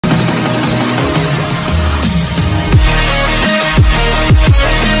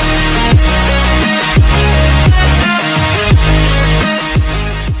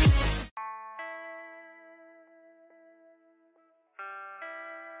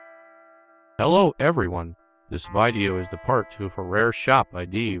Hello everyone, this video is the part 2 for rare shop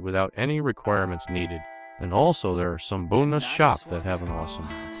ID without any requirements needed. And also there are some bonus shop that have an awesome,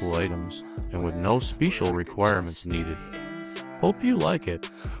 cool items, and with no special requirements needed. Hope you like it,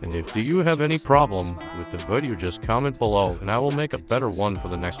 and if do you have any problem with the video, just comment below and I will make a better one for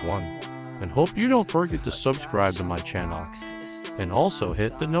the next one. And hope you don't forget to subscribe to my channel. And also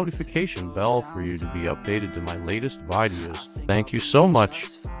hit the notification bell for you to be updated to my latest videos. Thank you so much.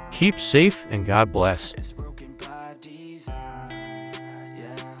 Keep safe and God bless.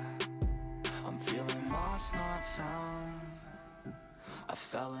 I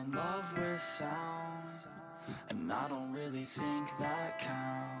fell in love with sounds, and I don't really think that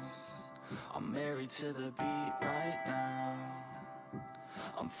counts. I'm married to the beat right now.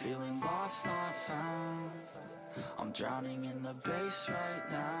 I'm feeling lost, not found. I'm drowning in the bass right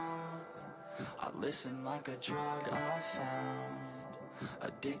now. I listen like a drug I found,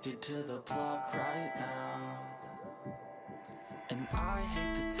 addicted to the plug right now. And I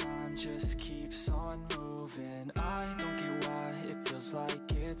hate the time just keeps on moving. I don't get why it feels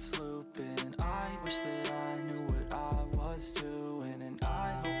like it's looping. I wish that I knew what I was doing, and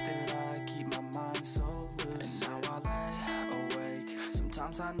I hope that I keep my mind so loose. And now I lay awake.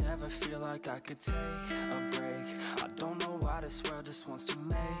 Sometimes I never feel like I could take a break. I don't know why this world just wants to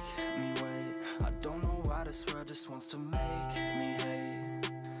make me wait. I don't know why this world just wants to make me hate.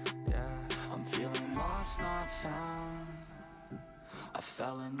 Yeah, I'm feeling lost, not found. I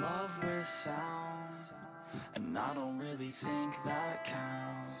fell in love with sounds, and I don't really think that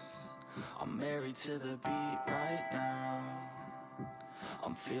counts. I'm married to the beat right now.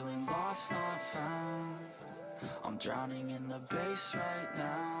 I'm feeling lost, not found. I'm drowning in the bass right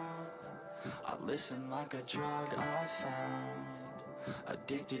now. I listen like a drug I found,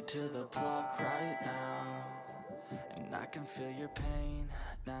 addicted to the plug right now. And I can feel your pain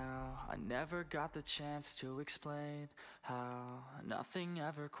now. I never got the chance to explain how nothing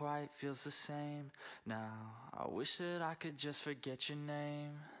ever quite feels the same now. I wish that I could just forget your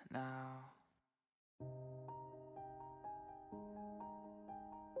name now.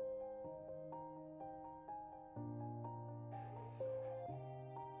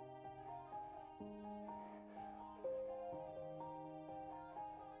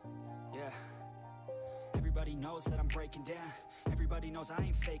 Yeah. Everybody knows that I'm breaking down. Everybody knows I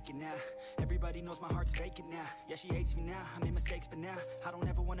ain't faking now. Everybody knows my heart's vacant now. Yeah, she hates me now, I made mistakes but now I don't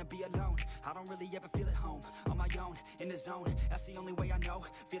ever wanna be alone. I don't really ever feel at home. On my own, in the zone, that's the only way I know.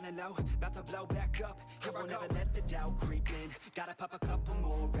 Feeling low, about to blow back up. Here I won't ever let the doubt creep in. Gotta pop a couple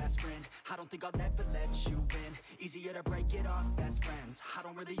more aspirin. I don't think I'll ever let you in. Easier to break it off best friends. I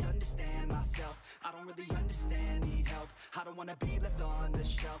don't really understand myself. I don't really understand, need help. I don't wanna be left on the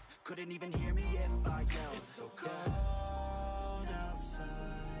shelf. Couldn't even hear me if I yelled. It's so cold outside,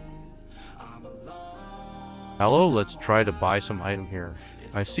 I'm alone. Hello, let's try to buy some item here.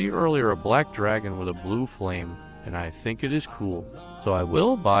 I see earlier a black dragon with a blue flame, and I think it is cool. So I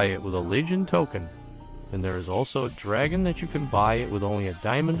will buy it with a legend token. And there is also a dragon that you can buy it with only a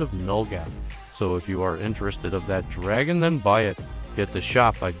diamond of Nulgath. So if you are interested of that dragon, then buy it. Get the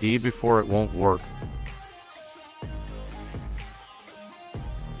shop ID before it won't work.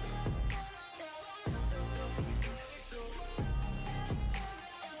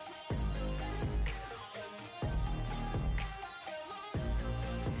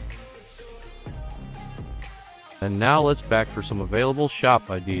 And now let's back for some available shop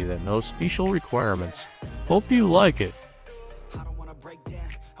ID that no special requirements. Hope you like it. I don't wanna break down,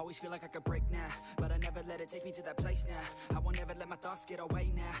 always feel like I could break now, but I never let it take me to that place now. I won't ever let my thoughts get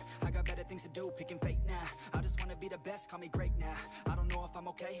away now. I got better things to do, picking fate now. I just wanna be the best, call me great now. I don't know if I'm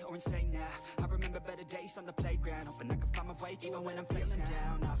okay or insane now. I remember better days on the playground, hoping I can find my way. Even when I'm feeling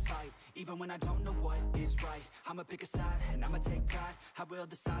down, I fight. Even when I don't know what is right, I'ma pick a side and I'ma take pride. I will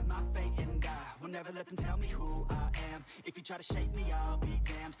decide my fate, and I will never let them tell me who I am. If you try to shake me, I'll be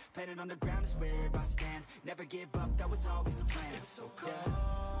damned. Planet on the ground is where I stand. Never give up, that was always the plan. It's so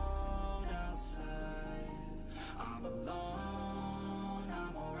cold outside, I'm alone,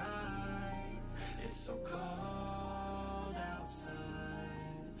 I'm alright. It's so cold outside,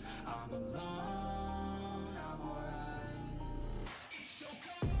 I'm alone, I'm alright. It's so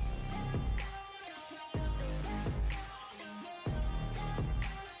cold.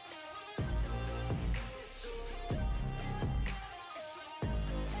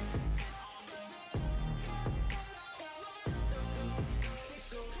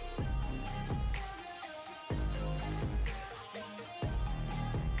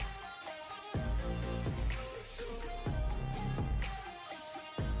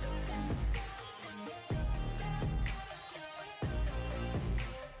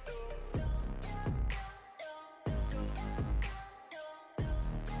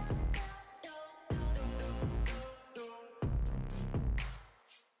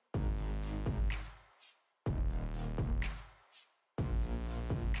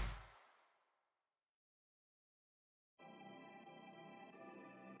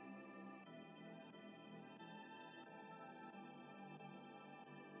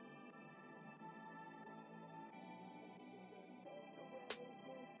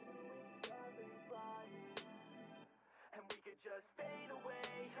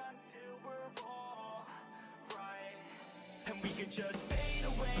 and we could just fade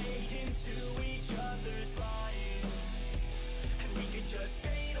away into each other's lives, and we could just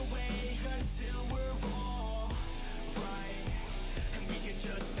fade away until we're all right, and we could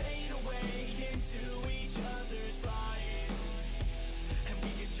just fade away into each other's lives, and we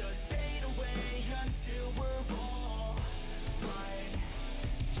could just fade away until we're all right.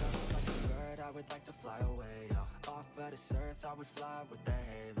 Just like a bird, I would like to fly away, yo. Off of this earth, I would fly with the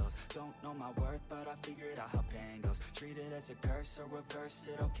halos. Don't know my worth, but I figured out how pain goes. Treat it as a curse or reverse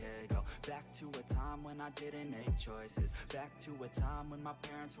it, okay, go back to a time when I didn't make choices. Back to a time when my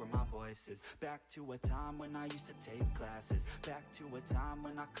parents were my voices. Back to a time when I used to take classes. Back to a time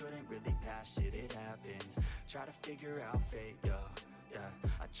when I couldn't really pass shit, it happens. Try to figure out fate, yo, yeah.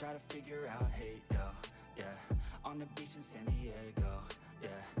 I try to figure out hate, yo, yeah. On the beach in San Diego,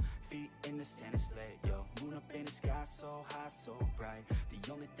 yeah. Feet in the sand, it's late, yo. Moon up in the sky, so high, so bright.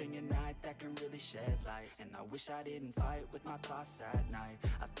 The only thing at night that can really shed light. And I wish I didn't fight with my thoughts at night.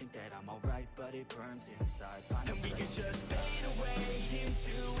 I think that I'm alright, but it burns inside. And we can just fade away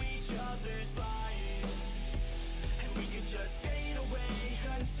into each other's lives, and we can just fade away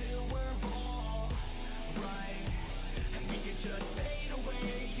until we're all right, and we can just fade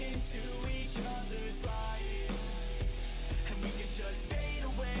away into each other's lives, and we can just fade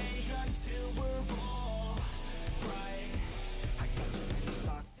away until we're all right. I got too many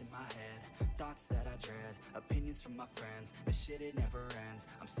thoughts in my head, thoughts that I dread, opinions from my friends. This shit, it never ends.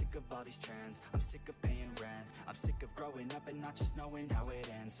 I'm sick of all these trends, I'm sick of paying rent, I'm sick of growing up and not just knowing how it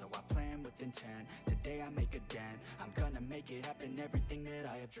ends. So I plan with intent, today I make a dent. I'm gonna make it happen, everything that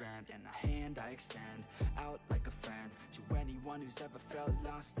I have dreamt. And a hand I extend, out like a friend, to anyone who's ever felt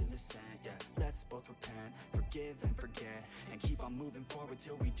lost in the sand. Yeah, let's both repent, forgive and forget, and keep on moving forward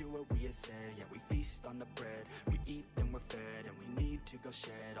till we do what we had said. Yeah, we feast on the bread, we eat then we're fed, and we need to go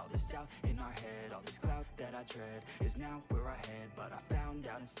shed all this doubt in our head. All this cloud that I dread is now where I head, but I found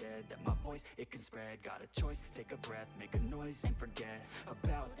out instead that my voice, it can spread. Got a choice, take a breath, make a noise and forget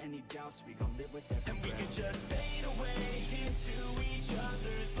about any doubts. We gon' live with every breath. And we can just fade away into each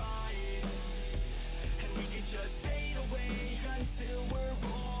other's lives, and we can just fade away until we're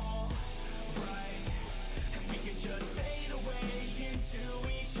all right, and we can just fade away into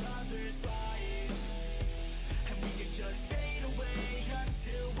each other's lives, and we can just fade away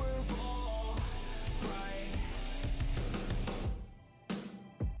until we're all right.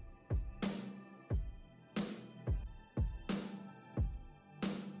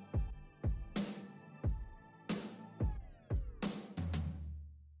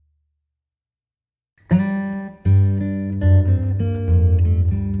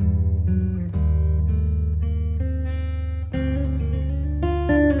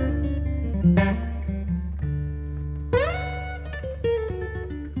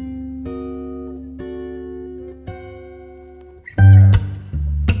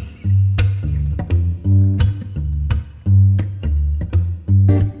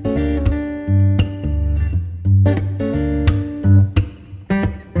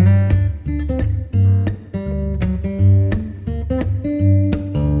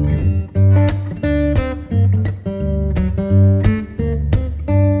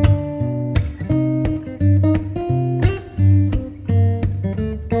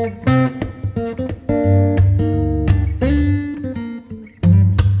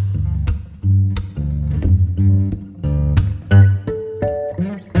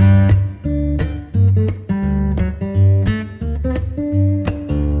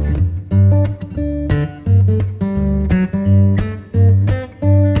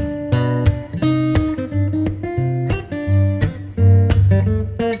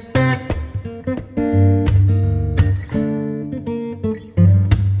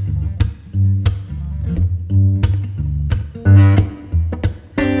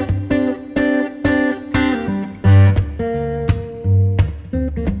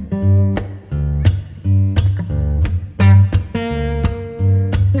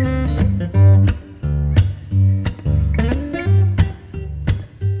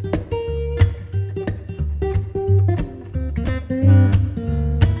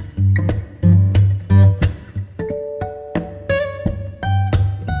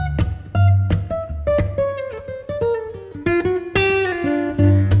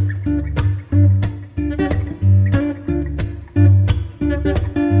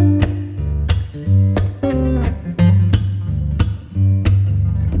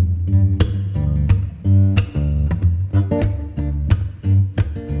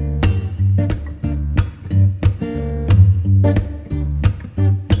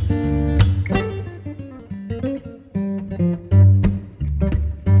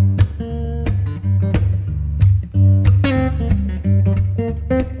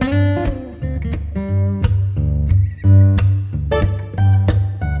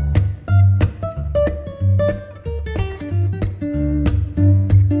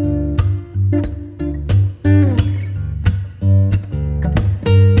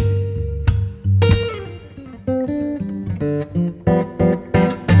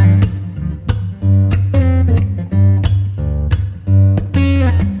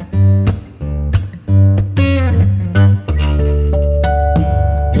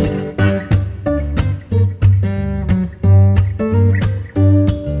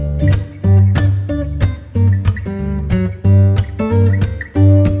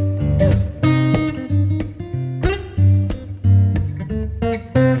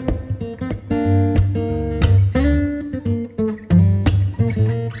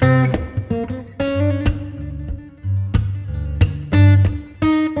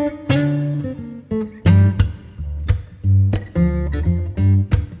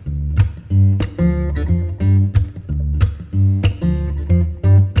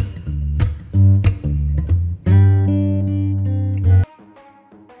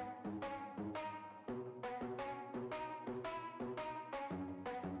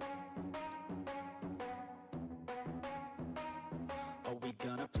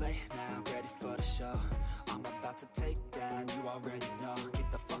 play now, ready for the show. I'm about to take down, you already know. Get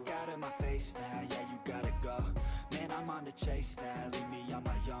the fuck out of my face now, yeah, you gotta go. Man, I'm on the chase now, leave me on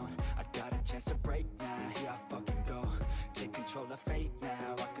my own. I got a chance to break now, here I fucking go. Take control of fate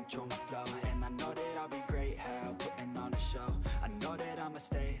now, I control my flow. And I know that I'll be great, how putting on a show. I know that I'ma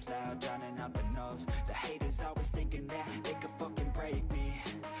stay loud, drowning out the noise. The haters always thinking that they could fucking break me.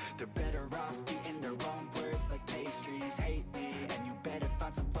 They're better off eating their own words like pastries. Hate me, and you better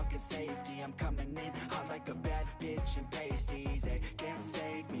find some fucking safety. I'm coming in hot like a bad bitch in pasties. They can't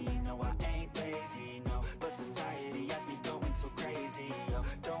save me, no I ain't lazy, no. But society has me going so crazy, yo.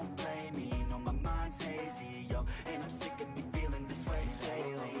 Don't play me, no my mind's hazy, yo. And I'm sick of me feeling this way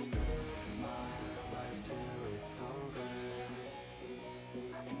daily. I'll always live my life till it's over,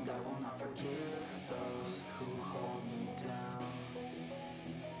 and I will not forgive those who hold me down.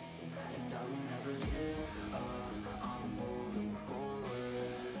 And I will never give up, I'm moving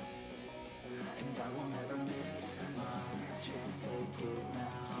forward. And I will never miss my chance, take it now.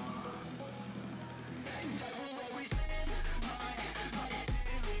 And I will always live my life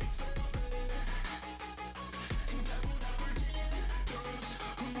till it's over, and I will never give those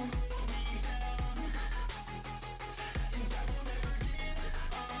who hold me down. And I will never give up,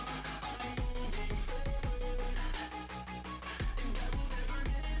 I'm moving forward. And I will never miss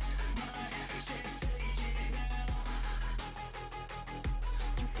my chance, take it now.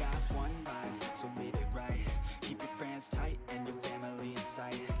 You got one life, so live it right. Keep your friends tight and your family in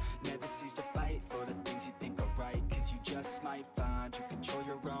sight. Never cease to fight for the things you think are right, cause you just might find you control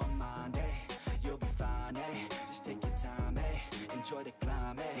your own mind, eh? You'll be fine, eh? Just take your time, eh? Enjoy the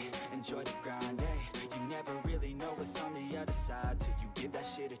climb, eh? Enjoy the grind, eh? You never really know what's on the other side till you give that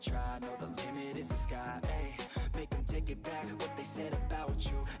shit a try. Know the limit is the sky, eh? Make them take it back, what they said about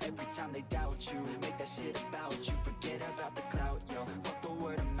you. Every time they doubt you, make that shit about you. Forget about the clout, yo. Fuck the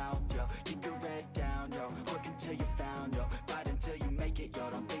word of mouth, yo. Keep your head down, yo. Work until you're found, yo. Fight until you make it, yo.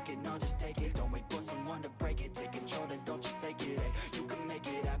 Don't think it, no, just take it. Don't wait for someone to break it. Take control and don't just take it, eh? You can make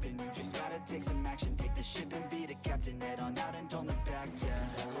it happen, you just gotta take some action.